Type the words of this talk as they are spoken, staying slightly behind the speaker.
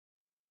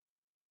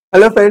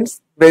Hello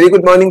friends, very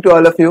good morning to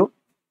all of you.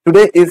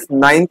 Today is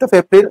 9th of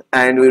April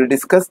and we will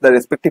discuss the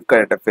respective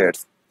current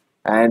affairs.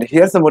 And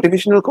here's a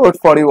motivational quote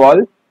for you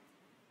all.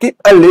 Keep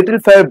a little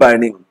fire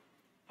burning,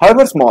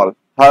 however small,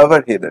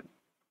 however hidden.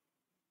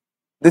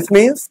 This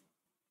means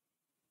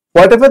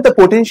whatever the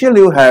potential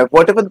you have,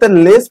 whatever the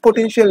less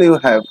potential you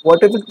have,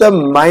 whatever the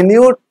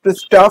minute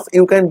stuff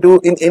you can do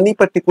in any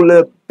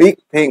particular big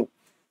thing,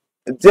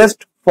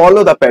 just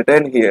follow the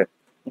pattern here.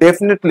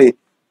 Definitely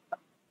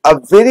a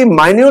very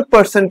minute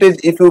percentage,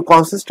 if you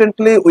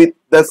consistently with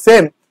the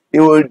same,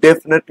 you will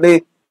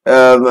definitely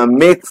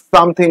make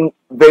something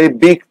very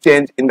big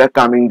change in the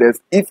coming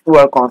days if you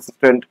are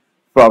consistent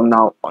from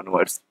now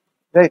onwards,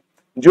 right?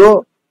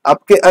 जो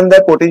आपके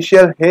अंदर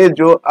potential है,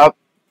 जो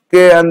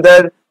आपके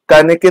अंदर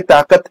करने की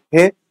ताकत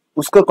है,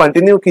 उसको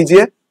कंटिन्यू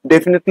कीजिए.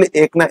 डेफिनेटली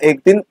एक ना एक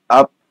दिन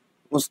आप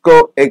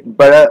उसको एक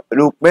बड़ा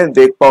रूप में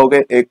देख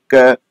पाओगे.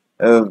 एक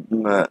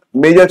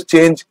मेजर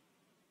चेंज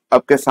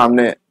आपके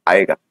सामने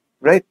आएगा,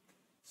 right?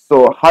 So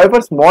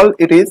however small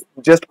it is,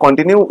 just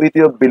continue with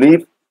your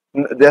belief,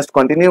 just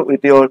continue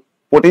with your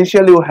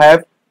potential you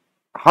have,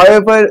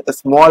 however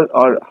small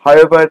or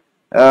however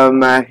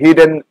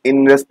hidden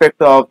in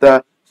respect of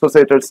the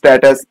societal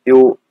status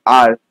you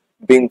are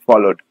being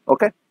followed.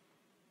 Okay,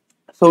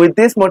 so with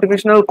this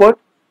motivational quote,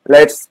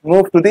 let's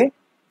move to the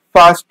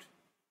first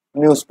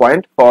news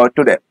point for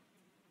today.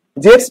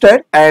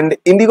 Jetstar and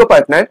Indigo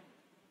partner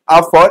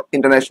are for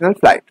international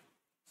flight.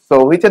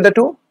 So which are the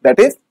two? That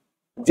is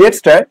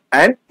Jetstar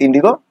and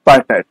Indigo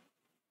partnered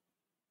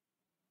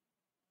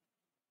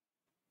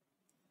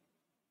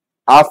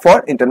are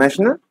for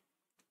international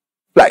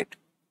flight.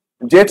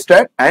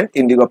 Jetstar and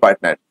Indigo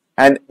partnered,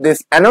 and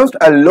this announced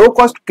a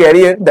low-cost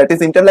carrier, that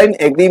is interline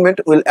agreement,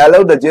 will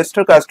allow the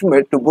Jetstar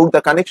customer to book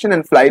the connection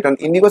and flight on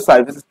Indigo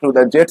services through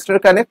the Jetstar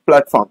Connect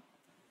platform.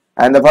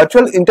 And the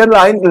virtual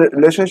interline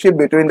relationship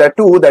between the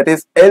two, that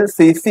is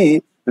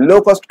LCC,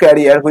 low-cost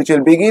carrier, which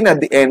will begin at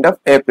the end of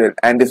April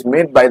and is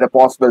made by the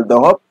possible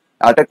Dohop,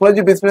 our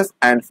technology business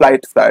and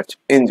flight search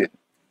engine.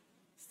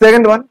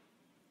 Second one,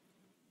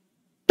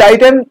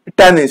 Titan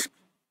Tanishq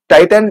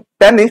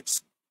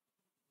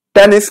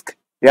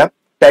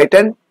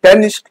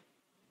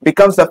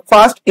becomes the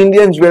first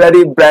Indian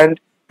jewelry brand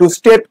to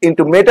step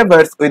into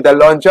metaverse with the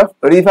launch of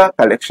Riva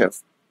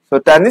collections. So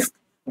Tanishq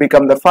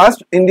become the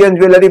first Indian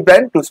jewelry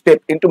brand to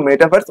step into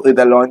metaverse with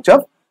the launch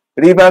of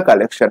Riva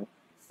collection.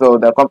 So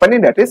the company,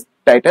 that is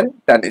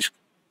Titan Tanishq.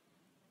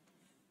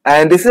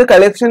 And this is a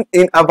collection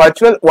in a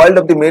virtual world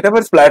of the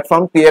metaverse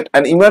platform, create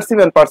an immersive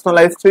and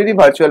personalized 3D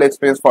virtual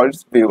experience for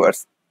its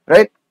viewers,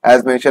 right?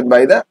 As mentioned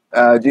by the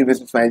G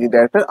Business Managing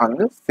Director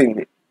Anil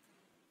Singh.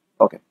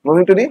 Okay,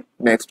 moving to the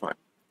next one.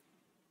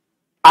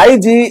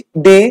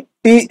 IGDTUW.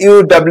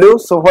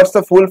 So what's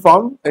the full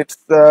form?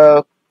 It's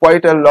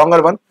quite a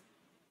longer one.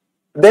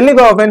 Delhi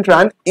government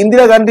run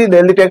Indira Gandhi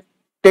Delhi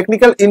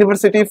Technical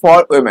University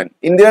for Women.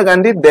 Indira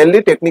Gandhi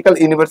Delhi Technical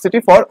University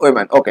for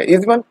Women. Okay,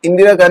 is one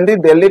Indira Gandhi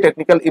Delhi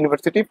Technical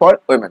University for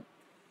Women.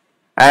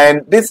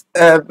 And this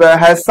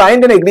has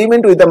signed an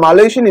agreement with the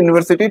Malaysian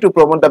University to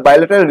promote the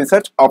bilateral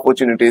research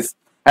opportunities.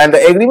 And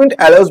the agreement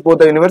allows both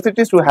the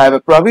universities to have a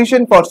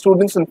provision for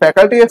students and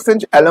faculty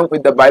exchange along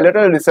with the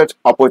bilateral research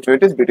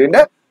opportunities between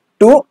the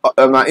two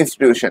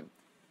institutions.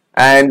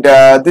 And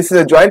this is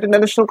a joint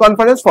international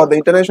conference for the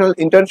international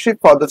internship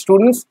for the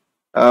students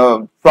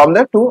from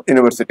the two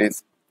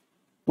universities.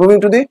 Moving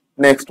to the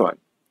next one.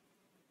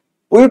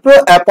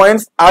 Wipro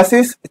appoints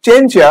Ashish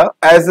Chencha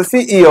as the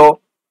CEO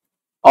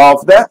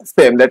of the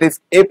same, that is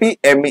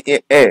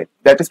APMEA,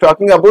 that is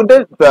talking about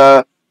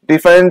the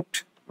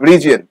different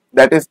region,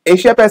 that is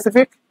Asia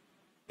Pacific,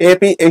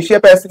 AP Asia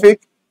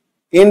Pacific,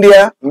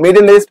 India,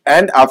 Middle East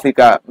and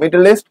Africa,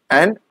 Middle East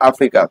and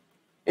Africa,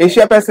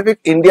 Asia Pacific,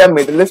 India,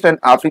 Middle East and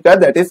Africa,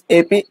 that is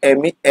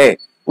APMEA.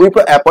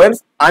 Wipro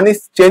appoints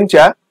Ashish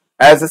Chencha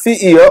as the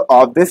CEO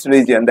of this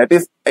region, that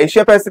is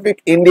Asia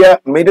Pacific, India,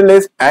 Middle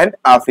East and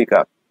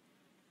Africa.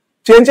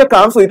 Chencha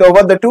comes with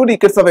over the 2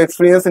 decades of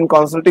experience in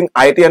consulting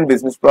IT and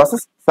business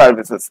process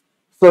services.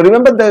 So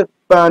remember the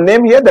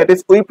name here, that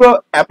is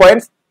Wipro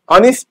appoints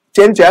Ashish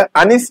Chencha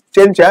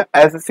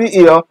as the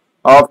CEO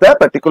of the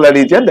particular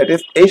region, that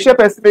is Asia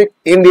Pacific,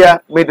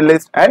 India, Middle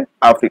East and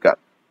Africa.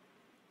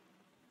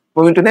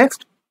 Moving to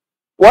next.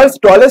 World's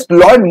tallest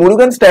Lord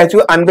Murugan statue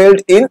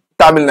unveiled in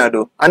Tamil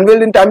Nadu.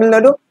 Unveiled in Tamil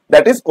Nadu,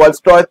 that is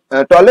world's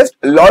tallest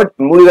Lord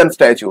Murugan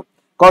statue.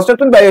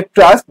 Constructed by a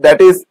trust,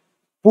 that is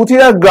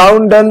Puthira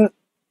Groundam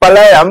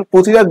Palayam.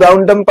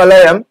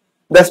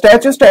 The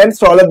statue stands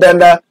taller than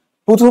the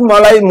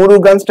Puthumalai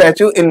Murugan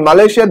statue in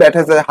Malaysia that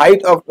has a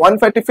height of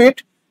 140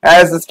 feet.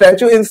 As the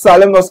statue in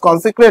Salem was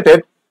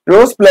consecrated,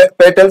 rose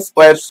petals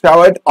were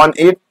showered on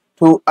it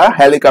through a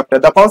helicopter.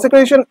 The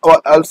consecration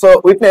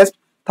also witnessed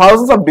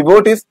thousands of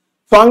devotees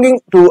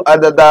thronging to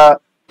the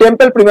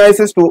temple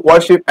premises to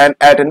worship and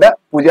attend the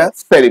puja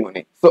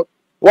ceremony. So,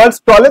 world's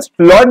tallest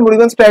Lord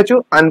Murugan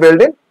statue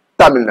unveiled in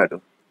Tamil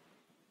Nadu.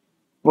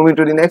 Moving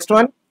to the next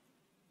one.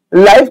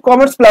 Live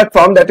commerce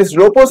platform, that is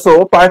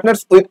Roposo,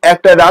 partners with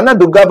actor Rana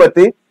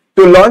Dugabati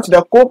to launch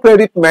the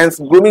co-credit men's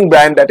grooming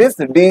brand, that is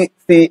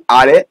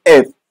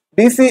DCRAF.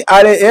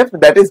 DCRAF,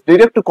 that is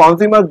direct to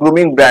consumer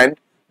grooming brand,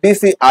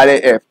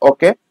 DCRAF.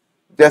 Okay,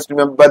 just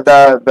remember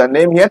the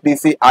name here,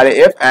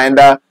 DCRAF. And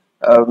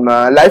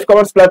live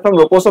commerce platform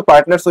Roposo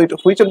partners with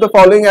which of the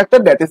following actor?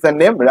 That is the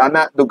name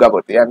Rana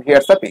Dugavati. And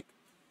here's a pic.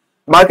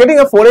 Marketing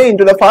a foray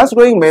into the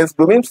fast-growing men's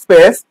grooming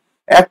space,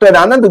 actor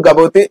Rana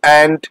Dugavati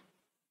and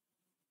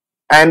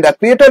the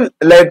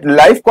creator-led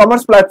live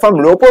commerce platform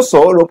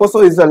Roposo.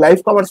 Roposo is a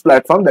live commerce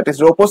platform, that is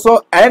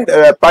Roposo, and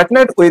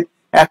partnered with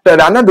actor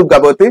Rana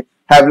Dugavati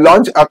have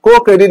launched a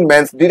co-credit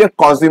men's direct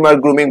consumer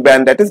grooming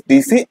brand, that is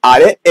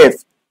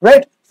DCRAF.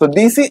 Right? So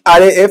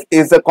DCRAF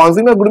is the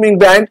consumer grooming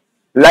brand.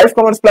 Live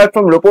commerce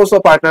platform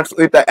Roposo partners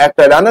with the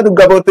actor Rana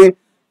Dugavati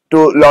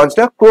to launch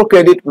the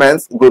co-credit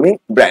men's grooming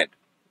brand.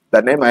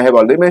 The name I have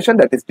already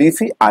mentioned, that is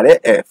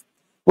DCRAF.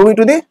 Moving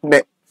to the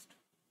next.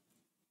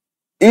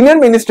 Indian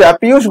Minister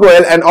Piyush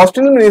Goyal and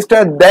Australian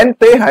Minister Dan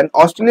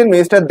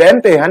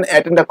Tehan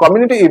attend a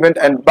community event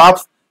and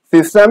Babs Sri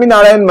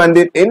Swaminarayan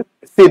Mandir in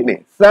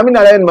Sydney.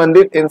 Swaminarayan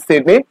Mandir in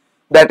Sydney,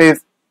 that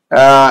is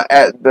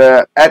at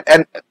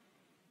an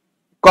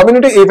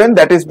community event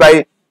that is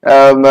by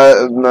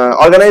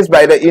organized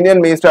by the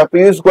Indian Minister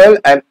Piyush Goyal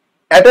and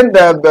attend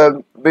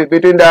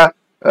between the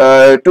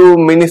two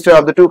ministers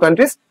of the two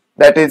countries,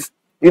 that is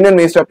Indian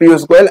Minister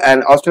Piyush Goyal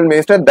and Australian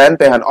Minister Dan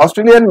Tehan.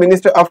 Australian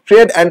Minister of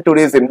Trade and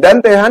Tourism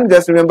Dan Tehan,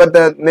 just remember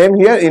the name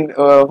here, in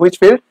which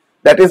field?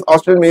 That is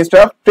Australian Minister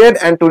of Trade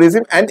and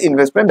Tourism and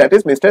Investment, that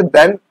is Mr.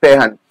 Dan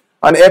Tehan.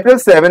 On April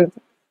 7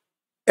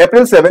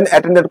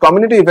 attended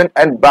community event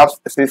and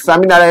Babs Sri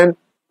Swaminarayan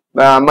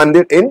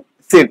Mandir in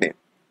Sydney.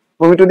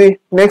 Moving to the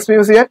next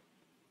news here.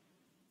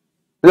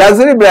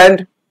 Luxury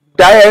brand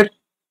Diet,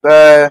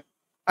 I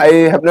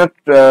have not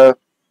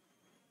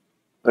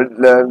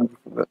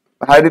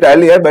heard it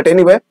earlier, but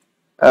anyway,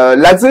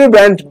 luxury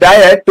brand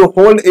Diet to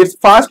hold its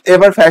first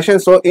ever fashion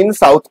show in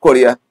South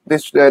Korea.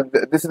 This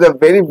is a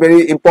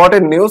very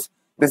important news.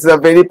 This is a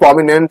very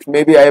prominent,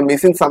 maybe I am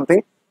missing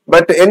something,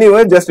 but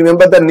anyway, just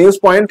remember the news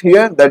point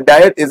here. The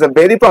Diet is a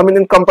very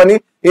prominent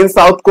company in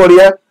South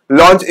Korea,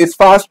 launched its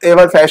first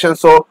ever fashion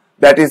show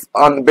that is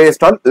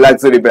based on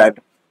luxury brand.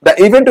 The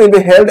event will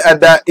be held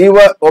at the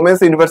Ewha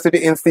Women's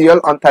University in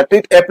Seoul on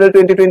 30th April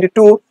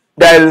 2022.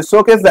 They will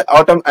showcase the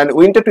autumn and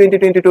winter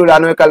 2022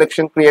 runway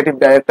collection. Creative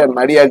director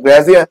Maria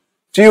Grazia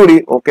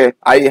Chiuri. Okay,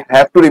 I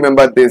have to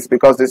remember this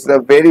because this is a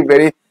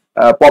very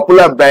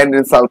popular brand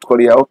in South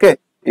Korea. Okay,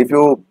 if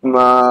you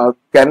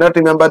cannot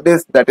remember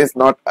this, that is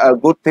not a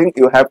good thing.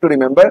 You have to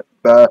remember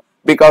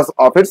because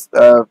of its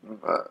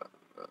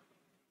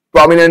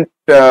prominent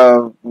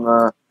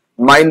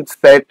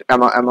mindset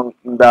among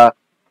the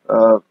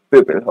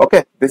people.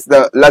 Okay, this is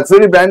the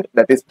luxury brand,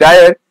 that is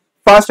Diet,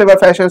 first ever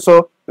fashion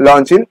show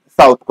launched in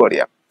South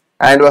Korea,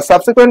 and was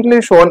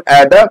subsequently shown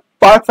at the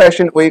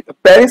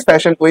Paris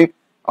Fashion Week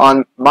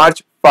on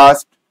March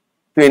 1st,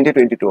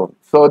 2022.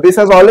 So this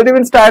has already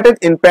been started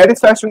in Paris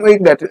Fashion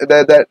Week.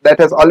 That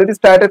has already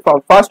started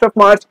from 1st of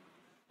March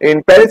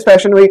in Paris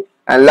Fashion Week,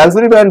 and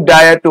luxury brand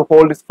Diet to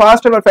hold its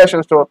first ever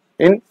fashion show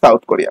in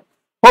South Korea.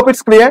 Hope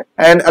it's clear,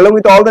 and along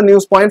with all the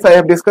news points I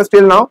have discussed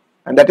till now,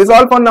 and that is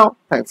all for now.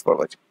 Thanks for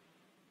watching.